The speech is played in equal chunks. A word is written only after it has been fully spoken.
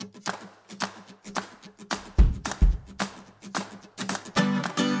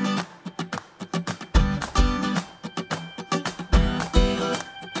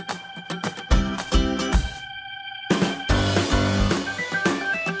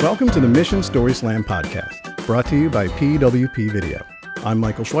Welcome to the Mission Story Slam podcast, brought to you by PWP Video. I'm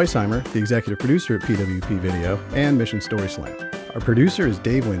Michael Schweisheimer, the executive producer at PWP Video and Mission Story Slam. Our producer is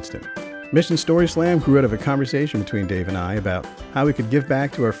Dave Winston. Mission Story Slam grew out of a conversation between Dave and I about how we could give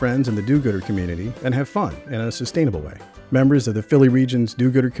back to our friends in the do-gooder community and have fun in a sustainable way. Members of the Philly region's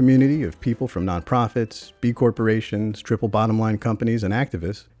do-gooder community of people from nonprofits, B corporations, triple bottom line companies, and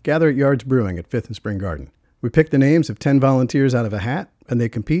activists gather at Yards Brewing at 5th and Spring Garden. We pick the names of 10 volunteers out of a hat, and they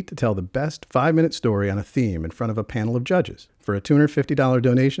compete to tell the best 5-minute story on a theme in front of a panel of judges for a $250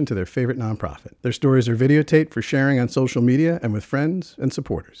 donation to their favorite nonprofit. Their stories are videotaped for sharing on social media and with friends and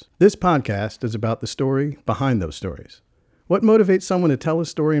supporters. This podcast is about the story behind those stories. What motivates someone to tell a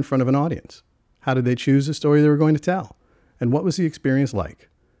story in front of an audience? How did they choose the story they were going to tell? And what was the experience like?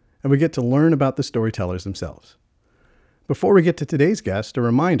 And we get to learn about the storytellers themselves. Before we get to today's guest, a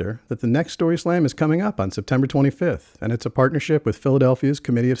reminder that the next Story Slam is coming up on September 25th, and it's a partnership with Philadelphia's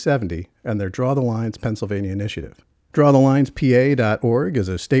Committee of 70 and their Draw the Lines Pennsylvania initiative. DrawTheLinesPA.org is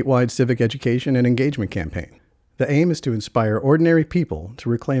a statewide civic education and engagement campaign. The aim is to inspire ordinary people to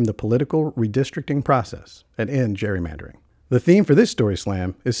reclaim the political redistricting process and end gerrymandering. The theme for this Story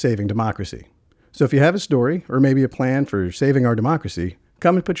Slam is Saving Democracy. So if you have a story, or maybe a plan for saving our democracy,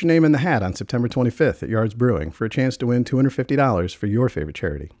 come and put your name in the hat on September 25th at Yards Brewing for a chance to win $250 for your favorite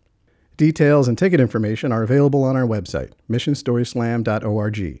charity. Details and ticket information are available on our website,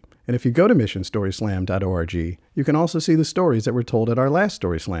 missionstoryslam.org. And if you go to missionstoryslam.org, you can also see the stories that were told at our last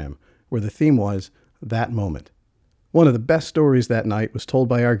Story Slam, where the theme was That Moment. One of the best stories that night was told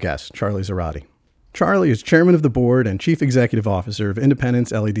by our guest, Charlie Zarate. Charlie is chairman of the board and chief executive officer of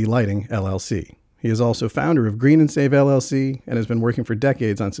Independence LED Lighting, LLC. He is also founder of Green and Save LLC and has been working for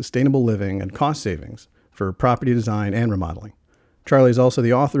decades on sustainable living and cost savings for property design and remodeling. Charlie is also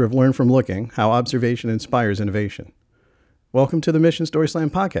the author of Learn from Looking, How Observation Inspires Innovation. Welcome to the Mission Story Slam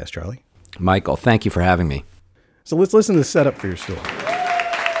podcast, Charlie. Michael, thank you for having me. So let's listen to the setup for your story.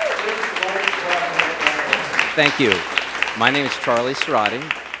 Thank you. My name is Charlie Zarate,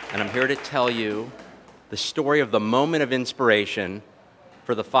 and I'm here to tell you the story of the moment of inspiration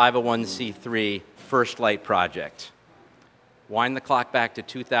for the 501c3 First Light Project. Wind the clock back to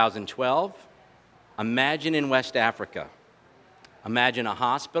 2012. Imagine in West Africa. Imagine a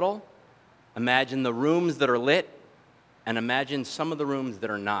hospital. Imagine the rooms that are lit, and imagine some of the rooms that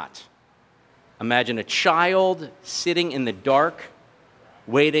are not. Imagine a child sitting in the dark,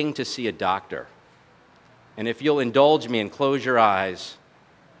 waiting to see a doctor. And if you'll indulge me and close your eyes,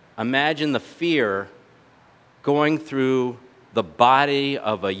 imagine the fear going through the body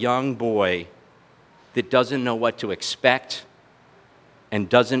of a young boy that doesn't know what to expect and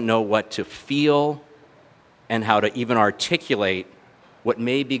doesn't know what to feel and how to even articulate what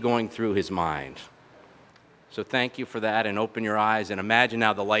may be going through his mind. So thank you for that, and open your eyes and imagine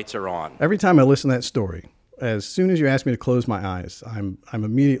now the lights are on. Every time I listen to that story, as soon as you ask me to close my eyes, I'm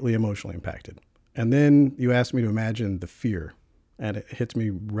immediately emotionally impacted. And then you ask me to imagine the fear, and it hits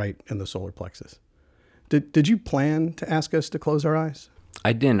me right in the solar plexus. Did you plan to ask us to close our eyes?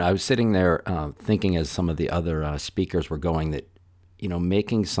 I didn't. I was sitting there thinking as some of the other speakers were going that,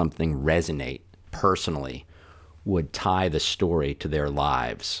 making something resonate personally would tie the story to their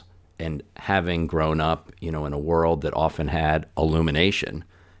lives. And having grown up, in a world that often had illumination,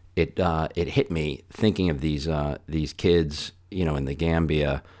 it hit me thinking of these kids, in the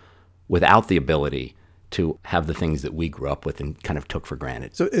Gambia without the ability to have the things that we grew up with and kind of took for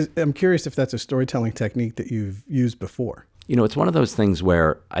granted. So I'm curious if that's a storytelling technique that you've used before. It's one of those things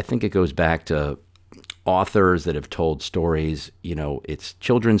where I think it goes back to authors that have told stories. It's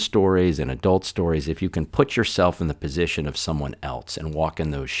children's stories and adult stories. If you can put yourself in the position of someone else and walk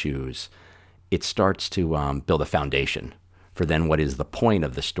in those shoes, it starts to build a foundation for then what is the point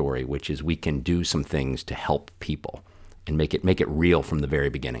of the story, which is we can do some things to help people and make it real from the very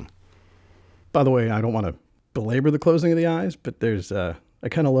beginning. By the way, I don't want to belabor the closing of the eyes, but I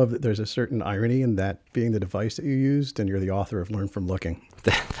kind of love that there's a certain irony in that being the device that you used, and you're the author of Learn from Looking.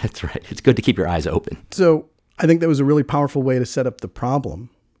 That's right. It's good to keep your eyes open. So I think that was a really powerful way to set up the problem.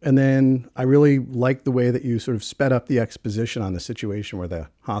 And then I really liked the way that you sort of sped up the exposition on the situation where the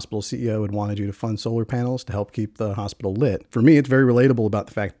hospital CEO had wanted you to fund solar panels to help keep the hospital lit. For me, it's very relatable about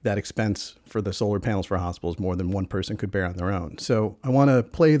the fact that expense for the solar panels for hospitals more than one person could bear on their own. So I want to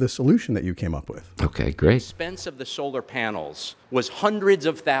play the solution that you came up with. Okay, great. The expense of the solar panels was hundreds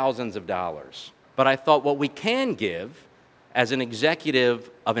of thousands of dollars. But I thought what we can give as an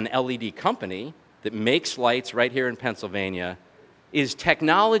executive of an LED company that makes lights right here in Pennsylvania is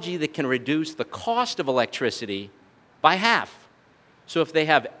technology that can reduce the cost of electricity by half. So if they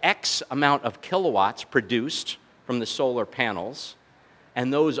have X amount of kilowatts produced from the solar panels,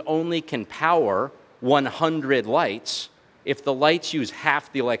 and those only can power 100 lights. If the lights use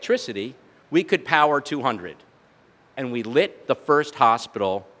half the electricity, we could power 200. And we lit the first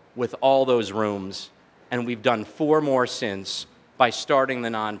hospital with all those rooms, and we've done 4 more since by starting the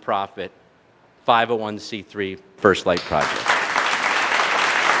nonprofit 501c3 First Light Project.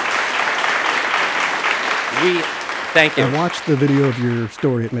 Thank you. I watched the video of your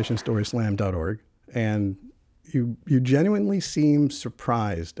story at missionstoryslam.org, and you genuinely seem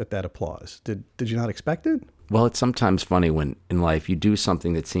surprised at that applause. Did you not expect it? Well, it's sometimes funny when in life you do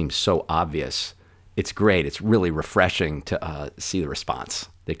something that seems so obvious. It's great. It's really refreshing to see the response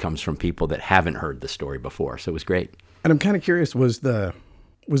that comes from people that haven't heard the story before. So it was great. And I'm kind of curious, was there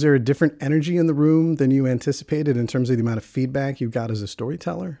a different energy in the room than you anticipated in terms of the amount of feedback you got as a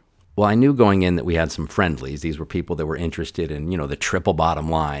storyteller? Well, I knew going in that we had some friendlies. These were people that were interested in, the triple bottom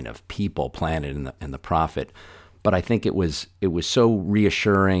line of people, planet, and the profit. But I think it was so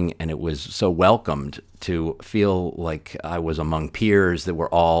reassuring, and it was so welcomed to feel like I was among peers that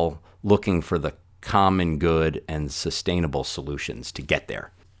were all looking for the common good and sustainable solutions to get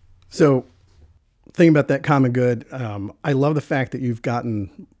there. So thinking about that common good, I love the fact that you've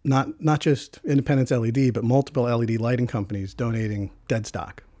gotten not just Independence LED, but multiple LED lighting companies donating dead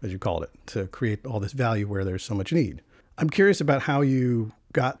stock, as you called it, to create all this value where there's so much need. I'm curious about how you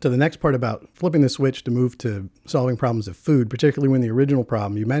got to the next part about flipping the switch to move to solving problems of food, particularly when the original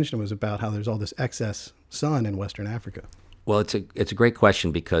problem you mentioned was about how there's all this excess sun in Western Africa. Well, it's a great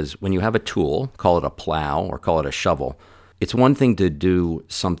question, because when you have a tool, call it a plow or call it a shovel, it's one thing to do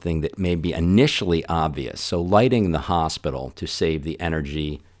something that may be initially obvious. So lighting the hospital to save the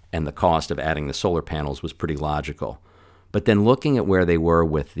energy and the cost of adding the solar panels was pretty logical. But then looking at where they were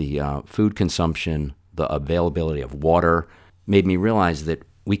with the food consumption, the availability of water, made me realize that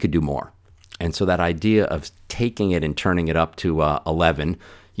we could do more. And so that idea of taking it and turning it up to 11,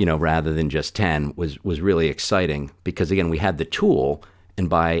 rather than just 10 was really exciting, because again, we had the tool, and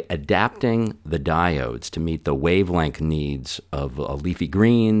by adapting the diodes to meet the wavelength needs of leafy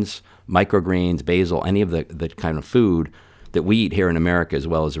greens, microgreens, basil, any of the kind of food that we eat here in America as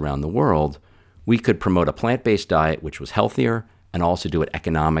well as around the world, we could promote a plant-based diet which was healthier and also do it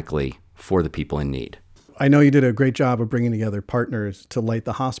economically for the people in need. I know you did a great job of bringing together partners to light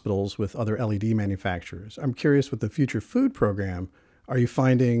the hospitals with other LED manufacturers. I'm curious, with the Future Food Program, are you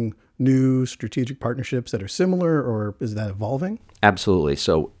finding new strategic partnerships that are similar, or is that evolving? Absolutely.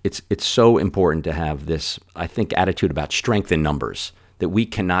 So it's so important to have this, I think, attitude about strength in numbers, that we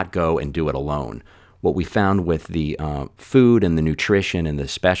cannot go and do it alone. What we found with the food and the nutrition and the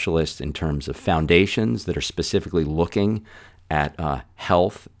specialists in terms of foundations that are specifically looking at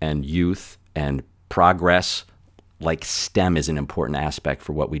health and youth and progress, like STEM is an important aspect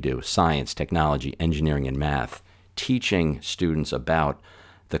for what we do: science, technology, engineering, and math. Teaching students about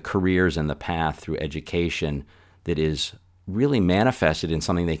the careers and the path through education that is really manifested in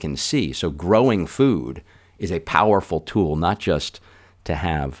something they can see. So growing food is a powerful tool, not just to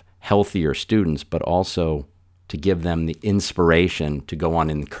have healthier students, but also to give them the inspiration to go on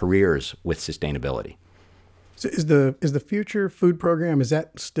in careers with sustainability. So is the Future Food Program, is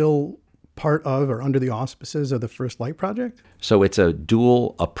that still part of or under the auspices of the First Light Project? So it's a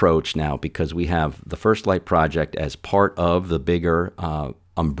dual approach now, because we have the First Light Project as part of the bigger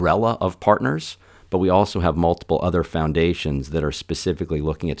umbrella of partners, but we also have multiple other foundations that are specifically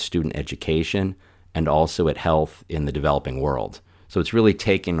looking at student education and also at health in the developing world. So it's really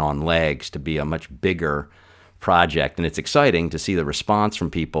taking on legs to be a much bigger project, and it's exciting to see the response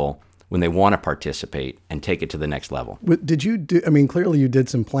from people when they want to participate and take it to the next level. Did you do, clearly you did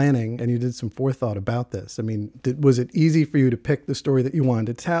some planning and you did some forethought about this. Was it easy for you to pick the story that you wanted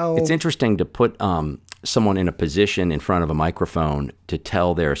to tell? It's interesting to put someone in a position in front of a microphone to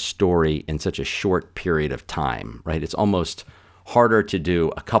tell their story in such a short period of time, right? It's almost harder to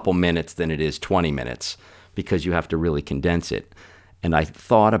do a couple minutes than it is 20 minutes, because you have to really condense it. And I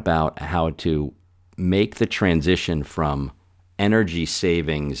thought about how to make the transition from energy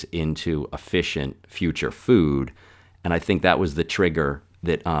savings into efficient future food. And I think that was the trigger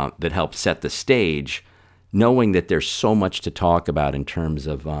that helped set the stage, knowing that there's so much to talk about in terms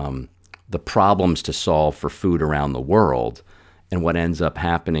of the problems to solve for food around the world, and what ends up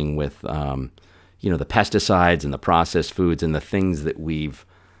happening with the pesticides and the processed foods and the things that we've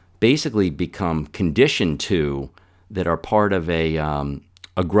basically become conditioned to, that are part of a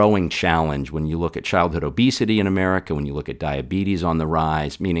growing challenge when you look at childhood obesity in America, when you look at diabetes on the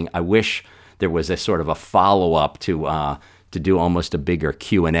rise, meaning I wish there was a sort of a follow-up to do almost a bigger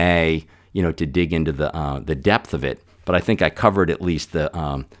Q&A, to dig into the depth of it. but I think I covered at least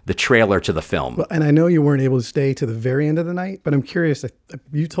the trailer to the film. Well, and I know you weren't able to stay to the very end of the night, but I'm curious.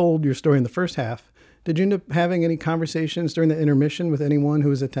 You told your story in the first half. Did you end up having any conversations during the intermission with anyone who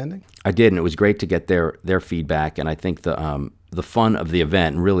was attending? I did, and it was great to get their feedback. And I think the fun of the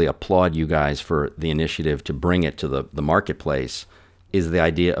event, and really applaud you guys for the initiative to bring it to the marketplace, is the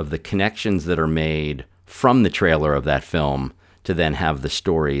idea of the connections that are made from the trailer of that film to then have the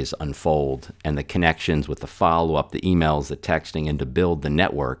stories unfold, and the connections with the follow-up, the emails, the texting, and to build the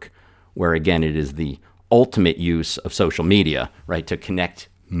network, where again it is the ultimate use of social media, right, to connect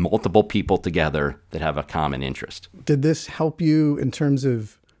multiple people together that have a common interest. Did this help you in terms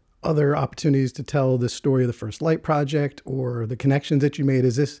of other opportunities to tell the story of the First Light Project or the connections that you made?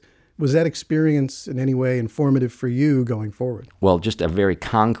 Was that experience in any way informative for you going forward? Well, just a very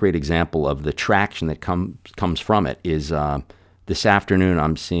concrete example of the traction that comes from it is this afternoon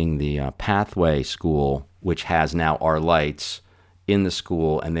I'm seeing the Pathway School, which has now our lights in the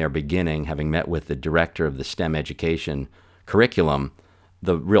school, and they're beginning, having met with the director of the STEM education curriculum,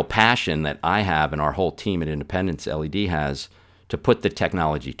 the real passion that I have and our whole team at Independence LED has to put the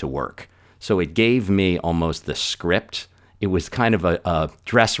technology to work. So it gave me almost the script. It was kind of a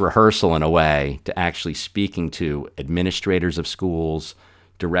dress rehearsal in a way to actually speaking to administrators of schools,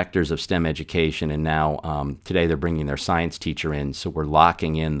 directors of STEM education, and now today they're bringing their science teacher in. So we're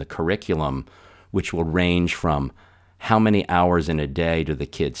locking in the curriculum, which will range from how many hours in a day do the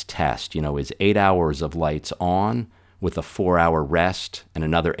kids test? Is 8 hours of lights on with a 4-hour rest and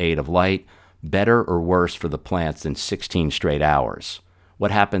another 8 of light better or worse for the plants than 16 straight hours? What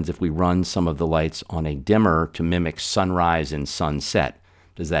happens if we run some of the lights on a dimmer to mimic sunrise and sunset?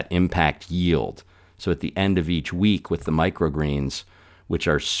 Does that impact yield? So at the end of each week with the microgreens, which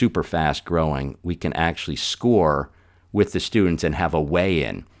are super fast growing, we can actually score with the students and have a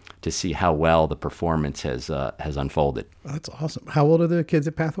weigh-in to see how well the performance has unfolded. That's awesome. How old are the kids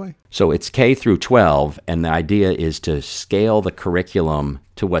at Pathway? So it's K through 12, and the idea is to scale the curriculum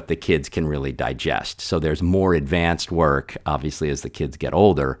to what the kids can really digest. So there's more advanced work, obviously, as the kids get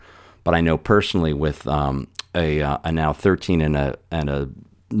older. But I know personally with a now 13 and a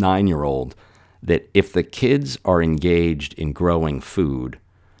 9-year-old, that if the kids are engaged in growing food,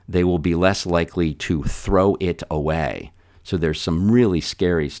 they will be less likely to throw it away. So there's some really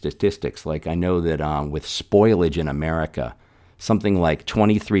scary statistics. Like I know that with spoilage in America, something like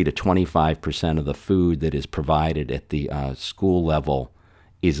 23 to 25% of the food that is provided at the school level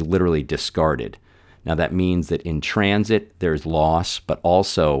is literally discarded. Now that means that in transit there's loss, but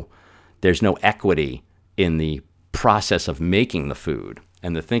also there's no equity in the process of making the food.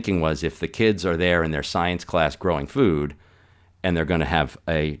 And the thinking was if the kids are there in their science class growing food and they're going to have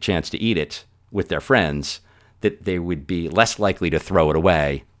a chance to eat it with their friends, that they would be less likely to throw it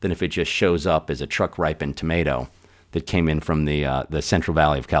away than if it just shows up as a truck-ripened tomato that came in from the Central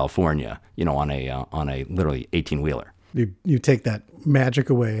Valley of California, on a literally 18-wheeler. You take that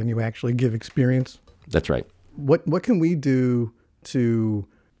magic away and you actually give experience. That's right. What can we do to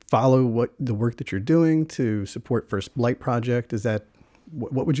follow the work that you're doing to support First Light Project?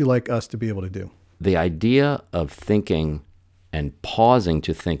 What would you like us to be able to do? The idea of thinking and pausing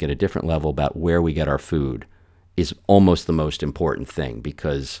to think at a different level about where we get our food is almost the most important thing,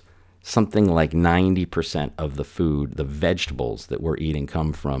 because something like 90% of the food, the vegetables that we're eating,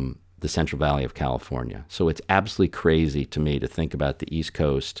 come from the Central Valley of California. So it's absolutely crazy to me to think about the East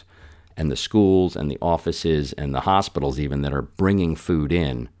Coast and the schools and the offices and the hospitals even that are bringing food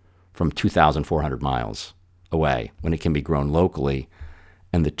in from 2,400 miles away when it can be grown locally.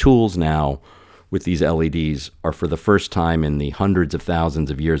 And the tools now with these LEDs are, for the first time in the hundreds of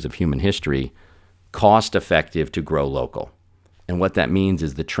thousands of years of human history, cost effective to grow local. And what that means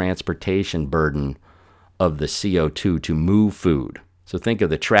is the transportation burden of the CO2 to move food. So think of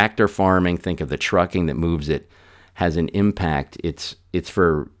the tractor farming, think of the trucking that moves it, has an impact. It's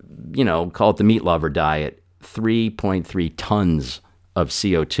for, call it the meat lover diet, 3.3 tons of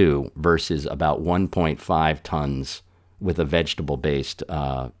CO2 versus about 1.5 tons with a vegetable-based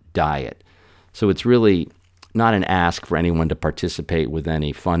diet. So it's really not an ask for anyone to participate with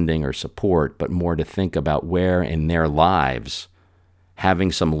any funding or support, but more to think about where in their lives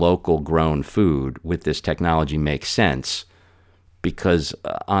having some local grown food with this technology makes sense. Because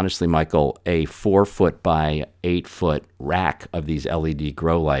honestly, Michael, a 4-foot by 8-foot rack of these LED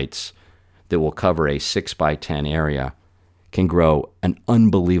grow lights that will cover a 6 by 10 area can grow an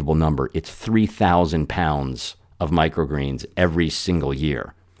unbelievable number. It's 3,000 pounds of microgreens every single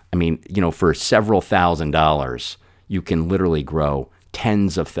year. I mean, for several $1,000s, you can literally grow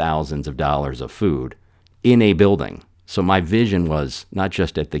tens of thousands of dollars of food in a building. So my vision was not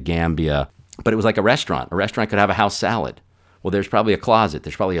just at the Gambia But it was like a restaurant. A restaurant could have a house salad. Well, there's probably a closet.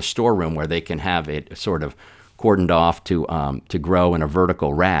 There's probably a storeroom where they can have it sort of cordoned off to grow in a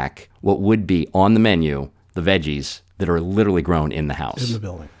vertical rack what would be on the menu, the veggies that are literally grown in the house. In the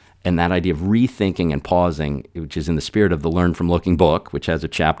building. And that idea of rethinking and pausing, which is in the spirit of the Learn from Looking book, which has a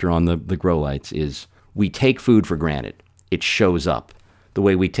chapter on the grow lights, is we take food for granted. It shows up. The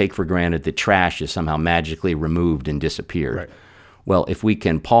way we take for granted that trash is somehow magically removed and disappeared. Right. Well, if we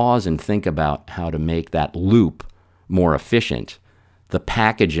can pause and think about how to make that loop more efficient, the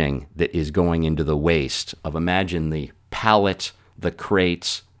packaging that is going into the waste of, imagine the pallet, the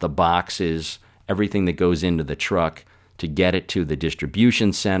crates, the boxes, everything that goes into the truck to get it to the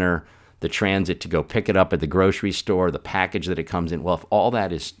distribution center, the transit to go pick it up at the grocery store, the package that it comes in. Well, if all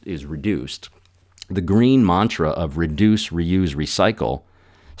that is reduced, the green mantra of reduce, reuse, recycle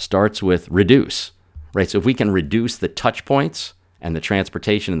starts with reduce, right? So if we can reduce the touch points and the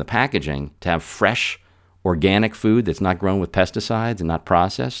transportation and the packaging to have fresh, organic food that's not grown with pesticides and not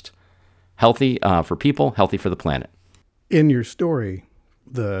processed, healthy for people, healthy for the planet. In your story,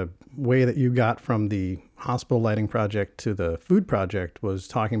 the way that you got from the hospital lighting project to the food project was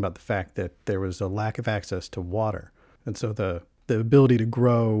talking about the fact that there was a lack of access to water. And so the ability to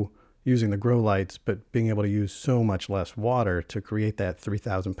grow using the grow lights, but being able to use so much less water to create that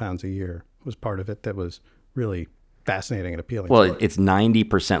 3,000 pounds a year was part of it that was really fascinating and appealing. Well, it's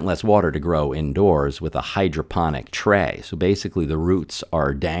 90% less water to grow indoors with a hydroponic tray. So basically the roots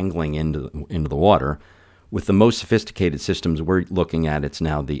are dangling into the water. With the most sophisticated systems we're looking at, it's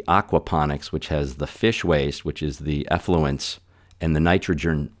now the aquaponics, which has the fish waste, which is the effluents, and the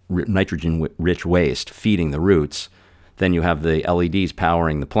nitrogen-rich waste feeding the roots. Then you have the LEDs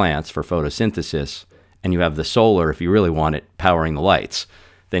powering the plants for photosynthesis, and you have the solar, if you really want it, powering the lights.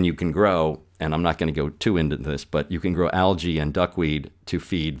 Then you can grow, and I'm not going to go too into this, but you can grow algae and duckweed to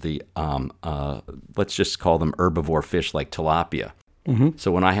feed the, let's just call them herbivore fish like tilapia. Mm-hmm.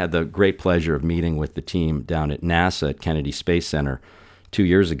 So when I had the great pleasure of meeting with the team down at NASA at Kennedy Space Center 2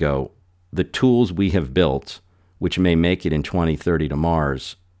 years ago, the tools we have built, which may make it in 2030 to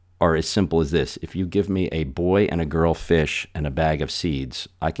Mars, are as simple as this. If you give me a boy and a girl fish and a bag of seeds,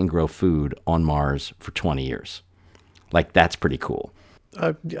 I can grow food on Mars for 20 years. Like, that's pretty cool.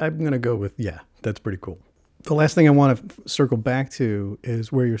 I'm going to go with, yeah, that's pretty cool. The last thing I want to circle back to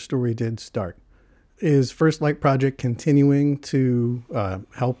is where your story did start. Is First Light Project continuing to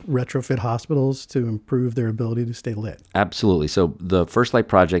help retrofit hospitals to improve their ability to stay lit? Absolutely. So the First Light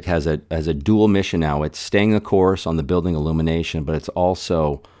Project has a dual mission now. It's staying the course on the building illumination, but it's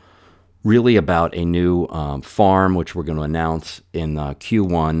also really about a new farm, which we're going to announce in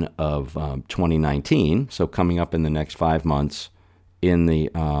Q1 of 2019. So coming up in the next 5 months in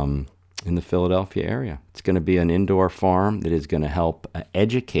the Philadelphia area. It's going to be an indoor farm that is going to help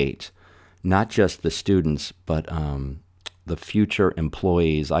educate not just the students, but the future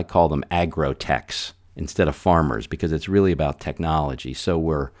employees. I call them agro-techs instead of farmers because it's really about technology. So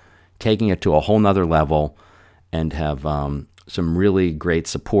we're taking it to a whole nother level and have some really great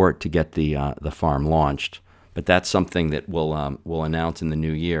support to get the farm launched. But that's something that we'll announce in the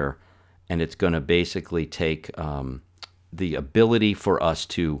new year, and it's going to basically take the ability for us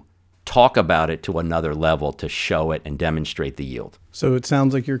to talk about it to another level to show it and demonstrate the yield. So it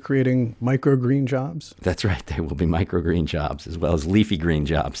sounds like you're creating microgreen jobs? That's right. There will be microgreen jobs as well as leafy green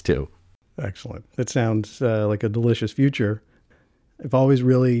jobs too. Excellent. That sounds like a delicious future. I've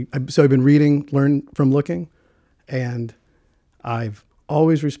been reading Learn from Looking, and I've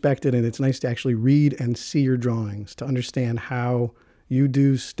always respected, and it's nice to actually read and see your drawings to understand how you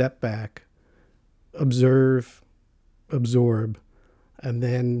do step back, observe, absorb, and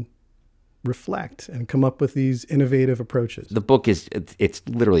then reflect and come up with these innovative approaches. The book it's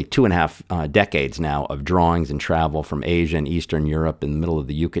literally 2.5 decades now of drawings and travel from Asia and Eastern Europe in the middle of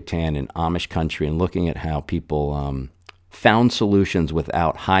the Yucatan and Amish country, and looking at how people found solutions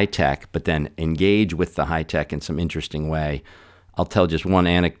without high tech, but then engage with the high tech in some interesting way. I'll tell just one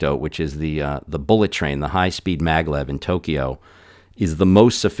anecdote, which is the bullet train, the high-speed maglev in Tokyo, is the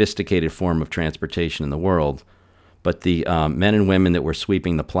most sophisticated form of transportation in the world. But the men and women that were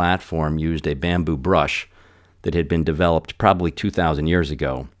sweeping the platform used a bamboo brush that had been developed probably 2,000 years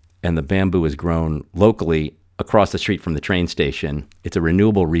ago. And the bamboo is grown locally across the street from the train station. It's a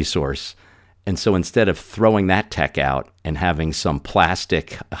renewable resource. And so instead of throwing that tech out and having some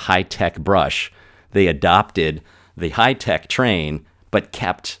plastic high-tech brush, they adopted the high-tech train but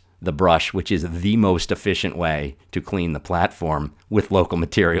kept the brush, which is the most efficient way to clean the platform with local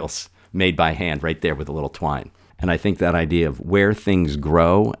materials made by hand right there with a little twine. And I think that idea of where things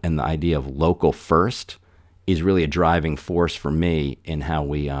grow and the idea of local first is really a driving force for me in how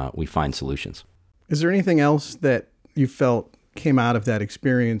we find solutions. Is there anything else that you felt came out of that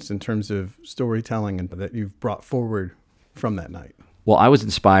experience in terms of storytelling and that you've brought forward from that night? Well, I was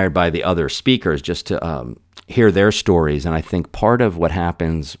inspired by the other speakers just to hear their stories. And I think part of what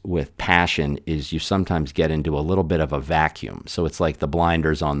happens with passion is you sometimes get into a little bit of a vacuum. So it's like the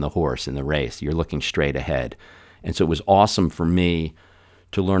blinders on the horse in the race. You're looking straight ahead. And so it was awesome for me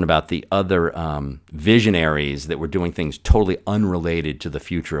to learn about the other visionaries that were doing things totally unrelated to the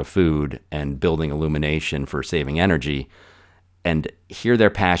future of food and building illumination for saving energy, and hear their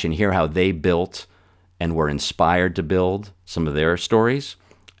passion, hear how they built and were inspired to build some of their stories.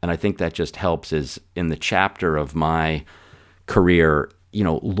 And I think that just helps is in the chapter of my career,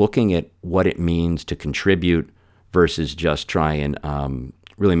 looking at what it means to contribute versus just try and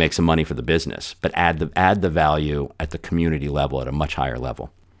really make some money for the business, but add the value at the community level at a much higher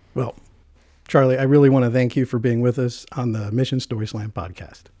level. Well, Charlie, I really want to thank you for being with us on the Mission Story Slam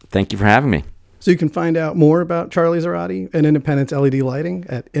podcast. Thank you for having me. So you can find out more about Charlie Zarate and Independence LED Lighting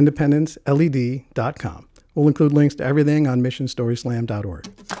at independenceled.com. We'll include links to everything on missionstoryslam.org.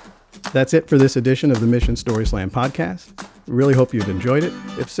 That's it for this edition of the Mission Story Slam podcast. We really hope you've enjoyed it.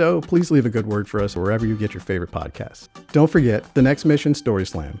 If so, please leave a good word for us wherever you get your favorite podcasts. Don't forget, the next Mission Story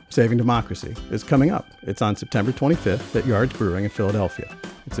Slam, Saving Democracy, is coming up. It's on September 25th at Yards Brewing in Philadelphia.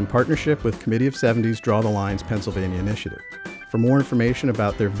 It's in partnership with Committee of 70's Draw the Lines Pennsylvania Initiative. For more information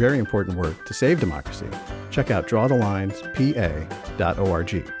about their very important work to save democracy, check out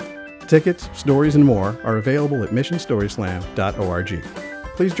drawthelinespa.org. Tickets, stories, and more are available at missionstoryslam.org.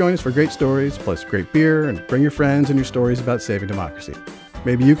 Please join us for great stories, plus great beer, and bring your friends and your stories about saving democracy.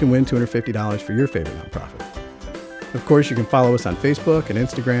 Maybe you can win $250 for your favorite nonprofit. Of course, you can follow us on Facebook and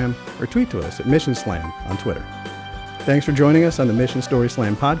Instagram, or tweet to us at Mission Slam on Twitter. Thanks for joining us on the Mission Story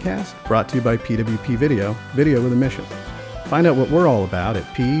Slam podcast, brought to you by PWP Video, video with a mission. Find out what we're all about at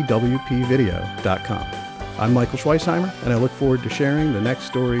pwpvideo.com. I'm Michael Schweisheimer, and I look forward to sharing the next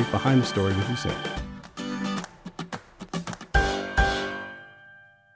story behind the story with you soon.